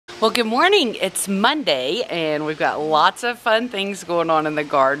Well, good morning. It's Monday and we've got lots of fun things going on in the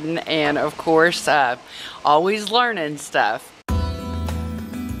garden and of course always learning stuff.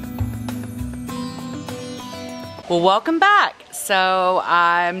 Well, welcome back. So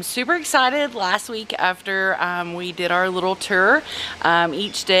I'm super excited. Last week after we did our little tour,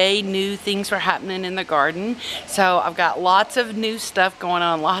 each day new things were happening in the garden. So I've got lots of new stuff going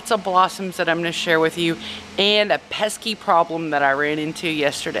on, lots of blossoms that I'm going to share with you, and a pesky problem that I ran into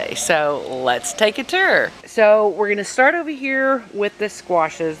yesterday. So let's take a tour. So we're going to start over here with the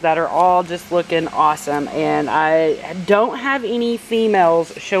squashes that are all just looking awesome, and I don't have any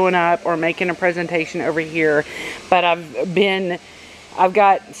females showing up or making a presentation over here, but I've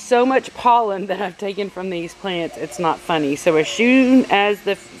got so much pollen that I've taken from these plants, it's not funny. So as soon as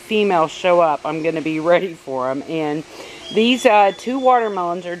the females show up, I'm going to be ready for them. And these two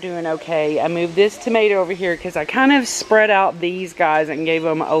watermelons are doing okay. I moved this tomato over here because I kind of spread out these guys and gave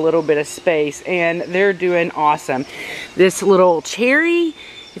them a little bit of space, and they're doing awesome. This little cherry,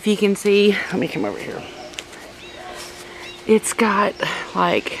 if you can see, let me come over here. It's got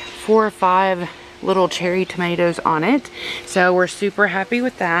like 4 or 5 little cherry tomatoes on it, so we're super happy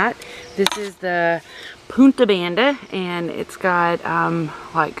with that. This is the Punta Banda, and it's got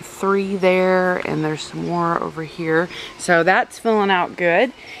like 3 there, and there's some more over here, so that's filling out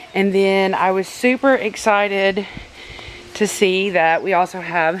good. And then I was super excited to see that we also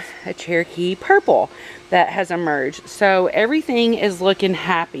have a Cherokee purple that has emerged. So everything is looking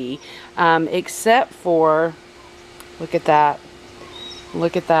happy, except for, look at that,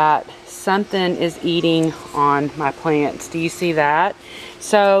 something is eating on my plants. Do you see that?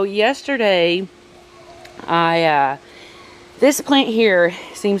 So yesterday, this plant here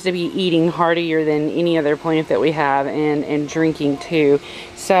seems to be eating heartier than any other plant that we have, and drinking too.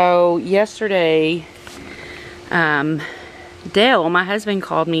 So yesterday, Dale, my husband,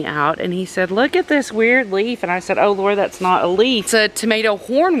 called me out and he said, look at this weird leaf. And I said, oh Lord, that's not a leaf. It's a tomato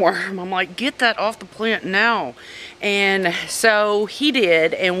hornworm. I'm like, get that off the plant now. And so he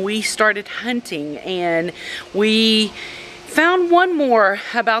did, and we started hunting, and we found one more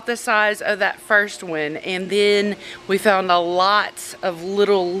about the size of that first one, and then we found a lot of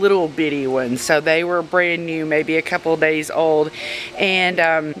little bitty ones. So they were brand new, maybe a couple days old.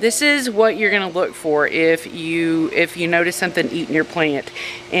 And this is what you're gonna look for if you notice something eating your plant.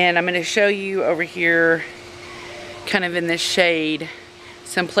 And I'm gonna show you over here, kind of in this shade,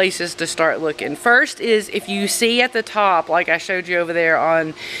 some places to start looking. First is, if you see at the top, like I showed you over there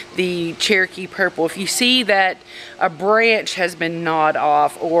on the Cherokee purple, if you see that a branch has been gnawed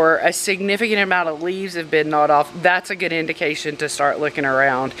off or a significant amount of leaves have been gnawed off, that's a good indication to start looking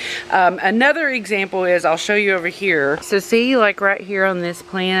around. Another example is, I'll show you over here. So see, like right here on this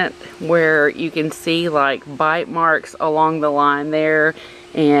plant where you can see like bite marks along the line there,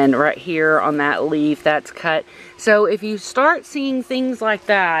 and right here on that leaf that's cut. So if you start seeing things like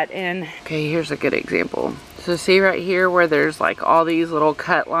that, and okay, here's a good example. So see right here where there's like all these little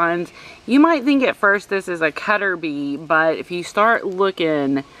cut lines, you might think at first this is a cutter bee, but if you start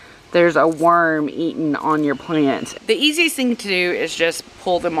looking, there's a worm eating on your plant. The easiest thing to do is just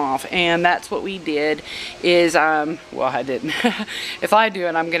pull them off, and that's what we did. Is well, I didn't. If I do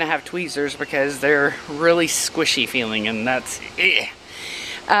it, I'm gonna have tweezers because they're really squishy feeling, and that's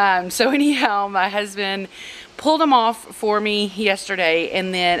so anyhow, my husband pulled them off for me yesterday.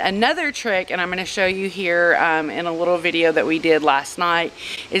 And then another trick, and I'm going to show you here in a little video that we did last night,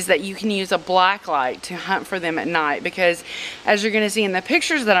 is that you can use a black light to hunt for them at night, because as you're going to see in the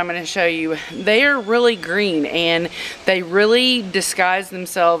pictures that I'm going to show you, they are really green and they really disguise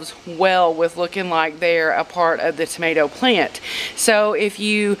themselves well with looking like they're a part of the tomato plant. So if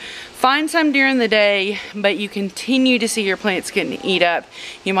you find some during the day, but you continue to see your plants getting eat up,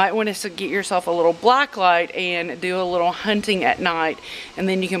 you might want to get yourself a little black light and do a little hunting at night, and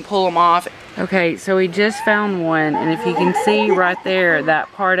then you can pull them off. Okay, so we just found one, and if you can see right there, that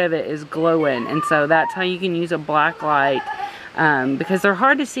part of it is glowing, and so that's how you can use a black light. Because they're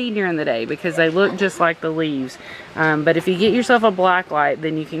hard to see during the day because they look just like the leaves. But if you get yourself a black light,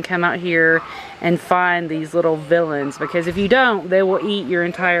 then you can come out here and find these little villains, because if you don't, they will eat your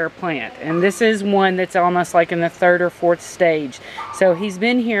entire plant. And this is one that's almost like in the 3rd or 4th stage. So he's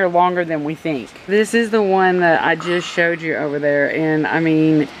been here longer than we think. This is the one that I just showed you over there, and I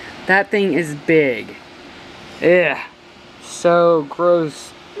mean, that thing is big. Ugh, so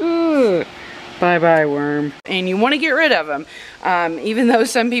gross. Ugh. Bye-bye worm. And you want to get rid of them. Even though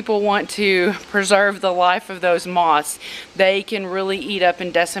some people want to preserve the life of those moths, they can really eat up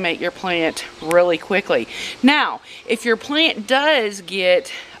and decimate your plant really quickly. Now, if your plant does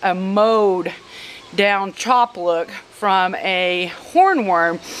get a mowed down chop look from a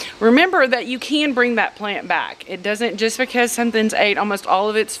hornworm, remember that you can bring that plant back. It doesn't, just because something's ate almost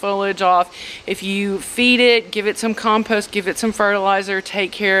all of its foliage off, if you feed it, give it some compost, give it some fertilizer,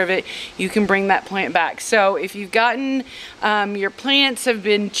 take care of it, you can bring that plant back. So if you've gotten, your plants have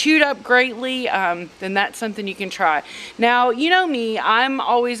been chewed up greatly, then that's something you can try. Now, you know me, I'm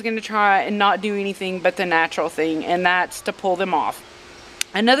always going to try and not do anything but the natural thing, and that's to pull them off.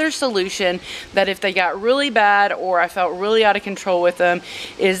 Another solution that if they got really bad or I felt really out of control with them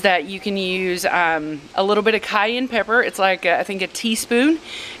is that you can use a little bit of cayenne pepper. It's like I think a teaspoon,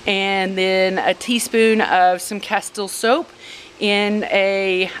 and then a teaspoon of some Castile soap in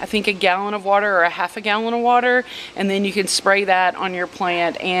I think a gallon of water or a half a gallon of water, and then you can spray that on your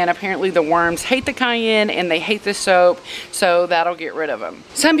plant. And apparently the worms hate the cayenne and they hate the soap, so that'll get rid of them.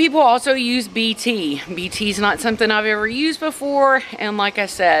 Some people also use BT. BT is not something I've ever used before, and like I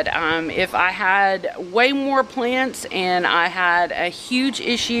said, if I had way more plants and I had a huge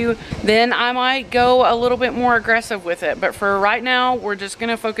issue, then I might go a little bit more aggressive with it. But for right now, we're just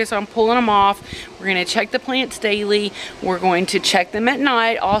going to focus on pulling them off. We're going to check the plants daily. We're going to check them at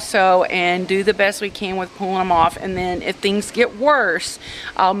night also and do the best we can with pulling them off. And then if things get worse,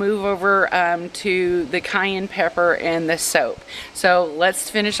 I'll move over to the cayenne pepper and the soap. So let's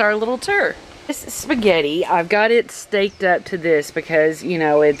finish our little tour. This spaghetti, I've got it staked up to this because, you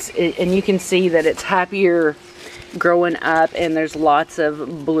know, and you can see that it's happier growing up, and there's lots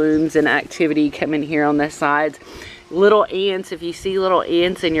of blooms and activity coming here on the sides. Little ants, if you see little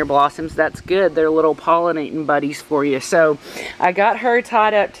ants in your blossoms, that's good. They're little pollinating buddies for you. So I got her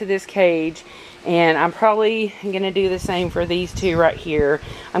tied up to this cage, and I'm probably going to do the same for these two right here.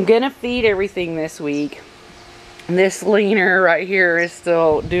 I'm going to feed everything this week. This leaner right here is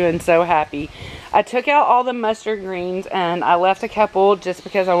still doing so happy. I took out all the mustard greens and I left a couple just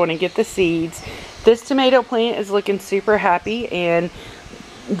because I want to get the seeds. This tomato plant is looking super happy, and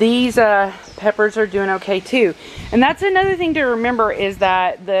these peppers are doing okay too. And that's another thing to remember, is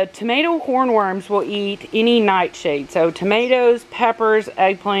that the tomato hornworms will eat any nightshade. So tomatoes, peppers,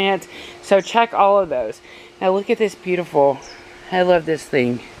 eggplants. So check all of those. Now look at this beautiful, I love this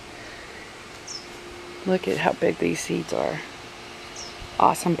thing. Look at how big these seeds are.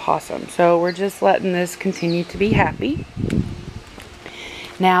 Awesome possum. So we're just letting this continue to be happy.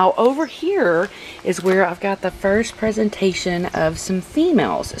 Now over here is where I've got the first presentation of some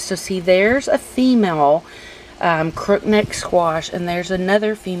females. So see, there's a female crookneck squash, and there's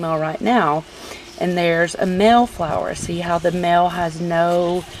another female right now, and there's a male flower. See how the male has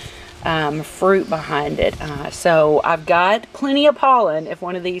no fruit behind it. So I've got plenty of pollen if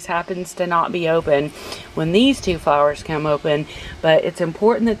one of these happens to not be open when these two flowers come open, but it's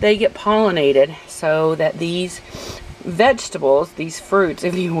important that they get pollinated so that these vegetables, these fruits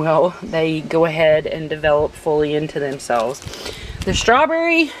if you will, they go ahead and develop fully into themselves. The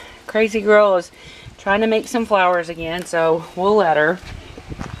strawberry crazy girl is trying to make some flowers again, so we'll let her.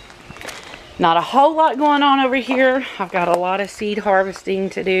 Not a whole lot going on over here. I've got a lot of seed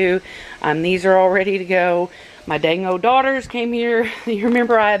harvesting to do. These are all ready to go. My dang old daughters came here. You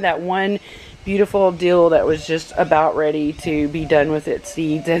remember I had that one beautiful dill that was just about ready to be done with its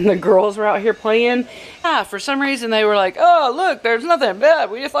seeds, and the girls were out here playing. For some reason they were like, oh look, there's nothing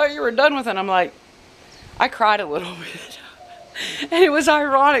bad, we just thought you were done with it. I'm like, I cried a little bit. And it was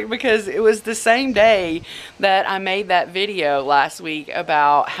ironic because it was the same day that I made that video last week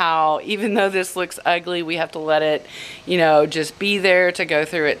about how even though this looks ugly, we have to let it, you know, just be there to go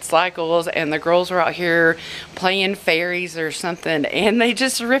through its cycles. And the girls were out here playing fairies or something, and they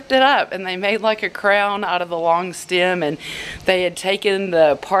just ripped it up and they made like a crown out of the long stem, and they had taken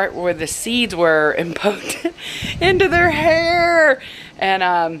the part where the seeds were and poked it into their hair.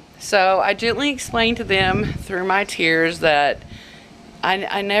 And so I gently explained to them through my tears that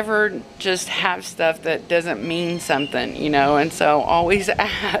I never just have stuff that doesn't mean something, you know, and so always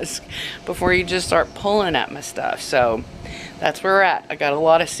ask before you just start pulling at my stuff. So that's where we're at. I got a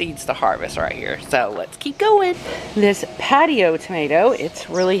lot of seeds to harvest right here, so let's keep going. This patio tomato, it's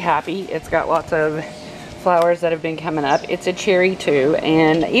really happy. It's got lots of flowers that have been coming up. It's a cherry too,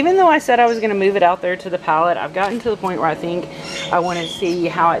 and even though I said I was going to move it out there to the pallet, I've gotten to the point where I think I want to see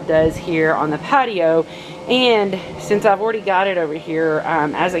how it does here on the patio. And since I've already got it over here,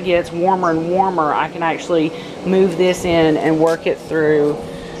 as it gets warmer and warmer, I can actually move this in and work it through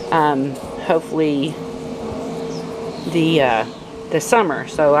hopefully the summer,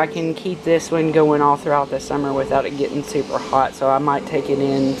 so I can keep this one going all throughout the summer without it getting super hot. So I might take it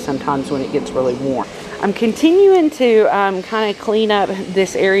in sometimes when it gets really warm. I'm continuing to kind of clean up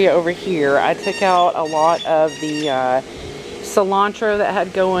this area over here. I took out a lot of the cilantro that I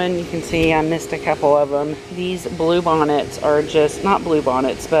had going. You can see I missed a couple of them. These blue bonnets are just, not blue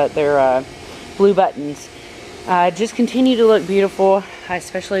bonnets, but they're blue buttons. Just continue to look beautiful. I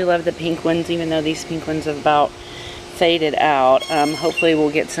especially love the pink ones, even though these pink ones have about faded out. Hopefully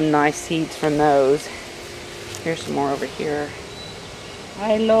we'll get some nice seeds from those. Here's some more over here.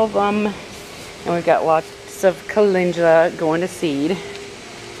 I love them. And we've got lots of calendula going to seed.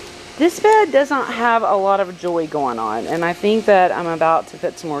 This bed doesn't have a lot of joy going on, and I think that I'm about to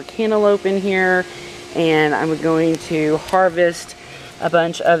put some more cantaloupe in here, and I'm going to harvest a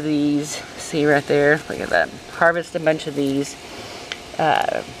bunch of these. See right there, look at that. Harvest a bunch of these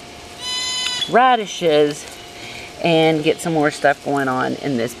radishes and get some more stuff going on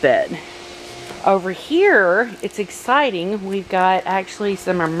in this bed. Over here, it's exciting. We've got actually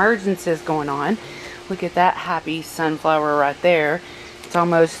some emergencies going on. Look at that happy sunflower right there. It's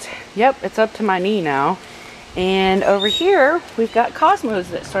almost, yep, it's up to my knee now. And over here, we've got cosmos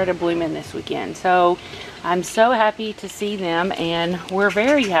that started blooming this weekend. So I'm so happy to see them, and we're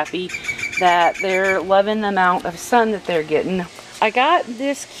very happy that they're loving the amount of sun that they're getting. I got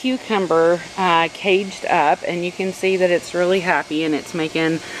this cucumber caged up, and you can see that it's really happy, and it's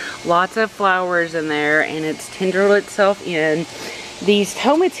making lots of flowers in there, and it's tendrilled itself in. These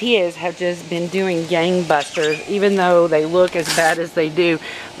tomatillas have just been doing gangbusters, even though they look as bad as they do.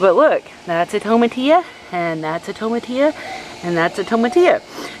 But look, that's a tomatilla, and that's a tomatilla, and that's a tomatilla.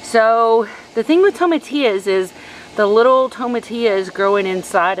 So the thing with tomatillas is the little tomatilla is growing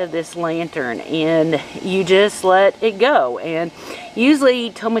inside of this lantern, and you just let it go. And usually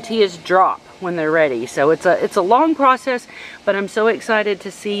tomatillas drop when they're ready. So it's a long process, but I'm so excited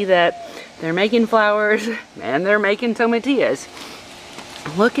to see that they're making flowers and they're making tomatillas.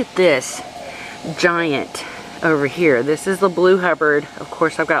 Look at this giant over here. This is the Blue Hubbard. Of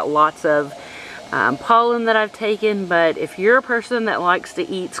course, I've got lots of pollen that I've taken, but if you're a person that likes to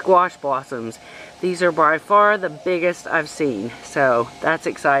eat squash blossoms, these are by far the biggest I've seen. So that's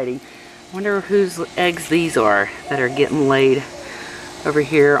exciting. I wonder whose eggs these are that are getting laid over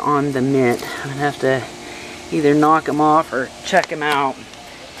here on the mint. I'm gonna have to either knock them off or check them out.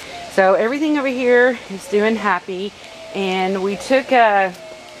 So everything over here is doing happy. And we took did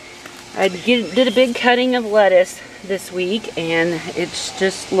a big cutting of lettuce this week, and it's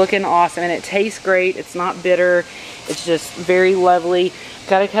just looking awesome, and it tastes great. It's not bitter. It's just very lovely.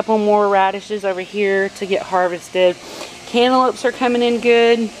 Got a couple more radishes over here to get harvested. Cantaloupes are coming in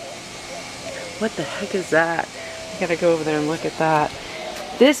good. What the heck is that? I gotta go over there and look at that.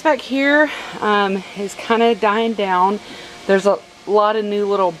 This back here is kind of dying down. There's a lot of new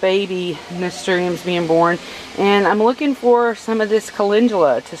little baby nasturtiums being born, and I'm looking for some of this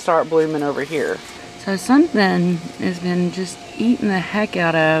calendula to start blooming over here. So something has been just eating the heck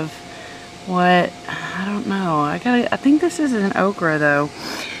out of what, I don't know. I think this is an okra though.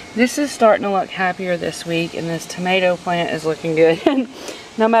 This is starting to look happier this week, and this tomato plant is looking good.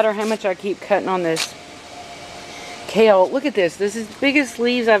 No matter how much I keep cutting on this kale, look at this. This is the biggest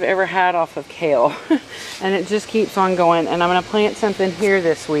leaves I've ever had off of kale. And it just keeps on going. And I'm going to plant something here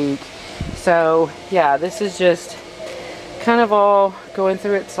this week. So yeah, this is just kind of all going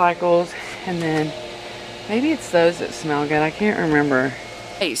through its cycles. And then maybe it's those that smell good. I can't remember.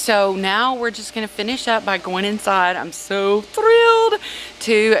 Okay, so now we're just going to finish up by going inside. I'm so thrilled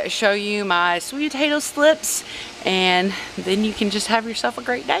to show you my sweet potato slips. And then you can just have yourself a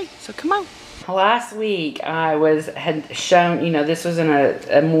great day. So come on. Last week I had shown, you know, this was in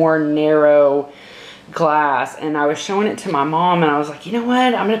a more narrow glass, and I was showing it to my mom, and I was like, you know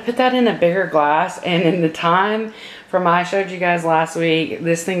what, I'm gonna put that in a bigger glass. And in the time from I showed you guys last week,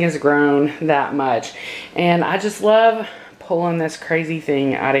 this thing has grown that much, and I just love pulling this crazy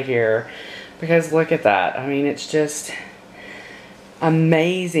thing out of here, because look at that. I mean, it's just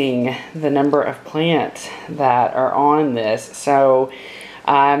amazing the number of plants that are on this. So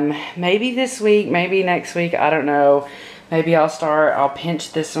maybe this week, maybe next week, I don't know. Maybe I'll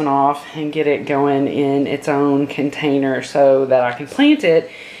pinch this one off and get it going in its own container so that I can plant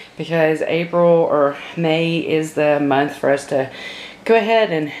it, because April or May is the month for us to go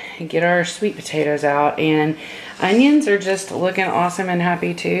ahead and get our sweet potatoes out. And onions are just looking awesome and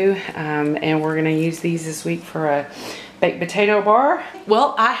happy too. And we're gonna use these this week for a baked potato bar.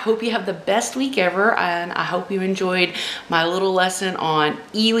 Well, I hope you have the best week ever, and I hope you enjoyed my little lesson on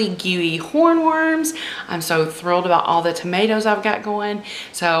ewy gooey hornworms. I'm so thrilled about all the tomatoes I've got going.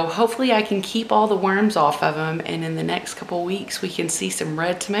 So hopefully I can keep all the worms off of them, and in the next couple weeks we can see some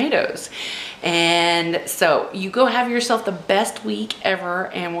red tomatoes. And so you go have yourself the best week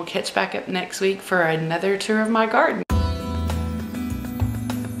ever, and we'll catch back up next week for another tour of my garden.